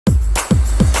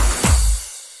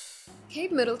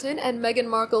Kate Middleton and Meghan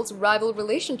Markle's rival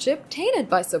relationship tainted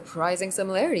by surprising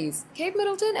similarities. Kate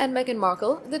Middleton and Meghan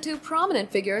Markle, the two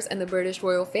prominent figures in the British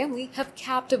royal family, have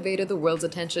captivated the world's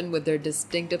attention with their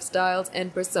distinctive styles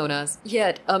and personas.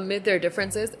 Yet, amid their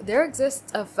differences, there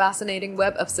exists a fascinating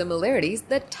web of similarities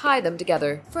that tie them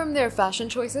together, from their fashion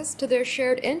choices to their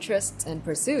shared interests and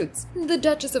pursuits. The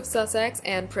Duchess of Sussex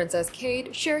and Princess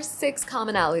Kate share 6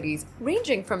 commonalities,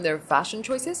 ranging from their fashion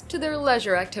choices to their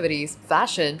leisure activities.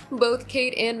 Fashion. Both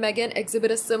Kate and Meghan exhibit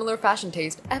a similar fashion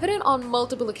taste, evident on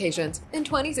multiple occasions. In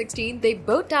 2016, they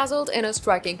both dazzled in a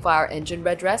striking fire engine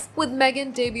red dress, with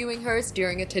Meghan debuting hers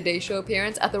during a Today Show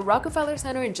appearance at the Rockefeller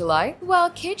Center in July,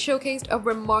 while Kate showcased a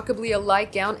remarkably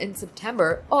alike gown in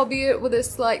September, albeit with a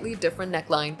slightly different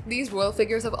neckline. These royal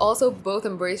figures have also both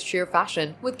embraced sheer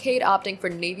fashion, with Kate opting for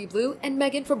navy blue and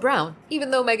Meghan for brown, even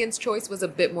though Meghan's choice was a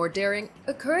bit more daring,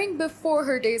 occurring before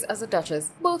her days as a duchess.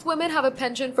 Both women have a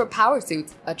penchant for power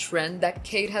suits, a trend that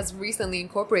Kate has recently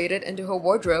incorporated into her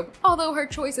wardrobe, although her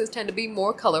choices tend to be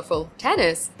more colorful.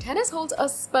 Tennis. Tennis holds a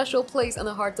special place in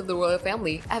the hearts of the royal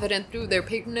family, evident through their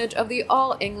patronage of the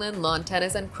All England Lawn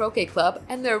Tennis and Croquet Club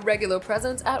and their regular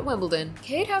presence at Wimbledon.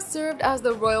 Kate has served as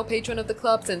the royal patron of the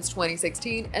club since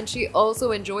 2016, and she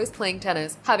also enjoys playing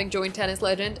tennis, having joined tennis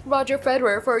legend Roger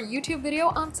Federer for a YouTube video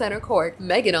on center court.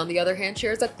 Meghan, on the other hand,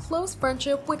 shares a close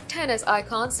friendship with tennis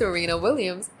icon Serena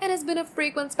Williams and has been a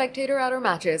frequent spectator at her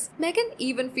matches. Meghan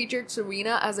even featured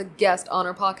Serena as a guest on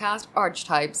her podcast,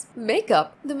 Archetypes.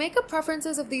 Makeup. The makeup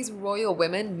preferences of these royal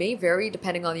women may vary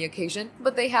depending on the occasion,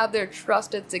 but they have their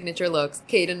trusted signature looks.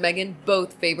 Kate and Meghan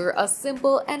both favor a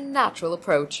simple and natural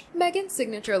approach. Meghan's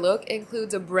signature look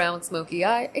includes a brown smoky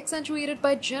eye, accentuated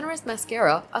by generous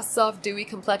mascara, a soft dewy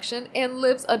complexion, and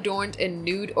lips adorned in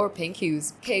nude or pink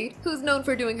hues. Kate, who's known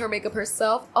for doing her makeup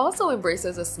herself, also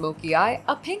embraces a smoky eye,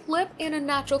 a pink lip, and a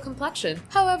natural complexion.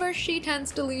 However, she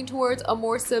tends to lean towards a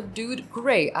more subdued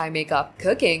gray eye makeup.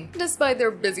 Cooking. Despite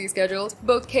their busy schedules,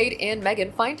 both Kate and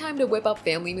Meghan find time to whip up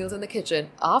family meals in the kitchen,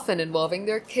 often involving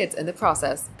their kids in the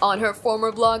process. On her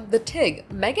former blog, The Tig,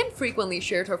 Meghan frequently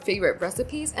shared her favorite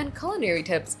recipes and culinary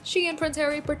tips. She and Prince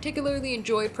Harry particularly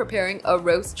enjoyed preparing a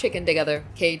roast chicken together.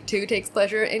 Kate too takes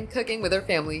pleasure in cooking with her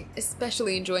family,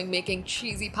 especially enjoying making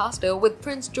cheesy pasta with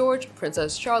Prince George,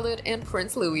 Princess Charlotte, and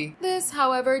Prince Louis. This,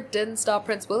 however, didn't stop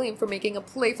Prince William from making a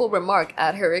playful remark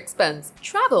at her expense.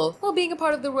 Travel. While being a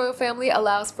part of the royal family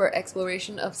allows for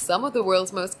exploration of some of the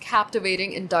world's most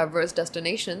captivating and diverse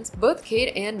destinations, both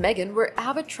Kate and Meghan were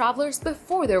avid travelers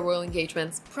before their royal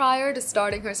engagements. Prior to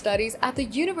starting her studies at the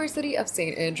University of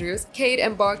St. Andrews, Kate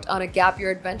embarked on a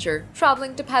gap-year adventure,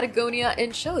 traveling to Patagonia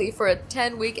in Chile for a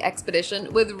 10-week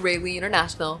expedition with Rayleigh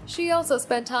International. She also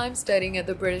spent time studying at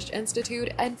the British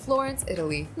Institute in Florence,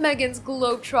 Italy. Meghan's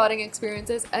globe-trotting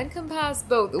experiences encompass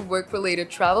both work-related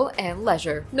travel and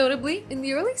leisure. Notably, in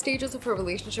the early stages of her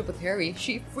relationship with Harry,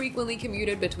 she frequently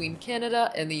commuted between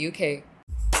Canada and the UK.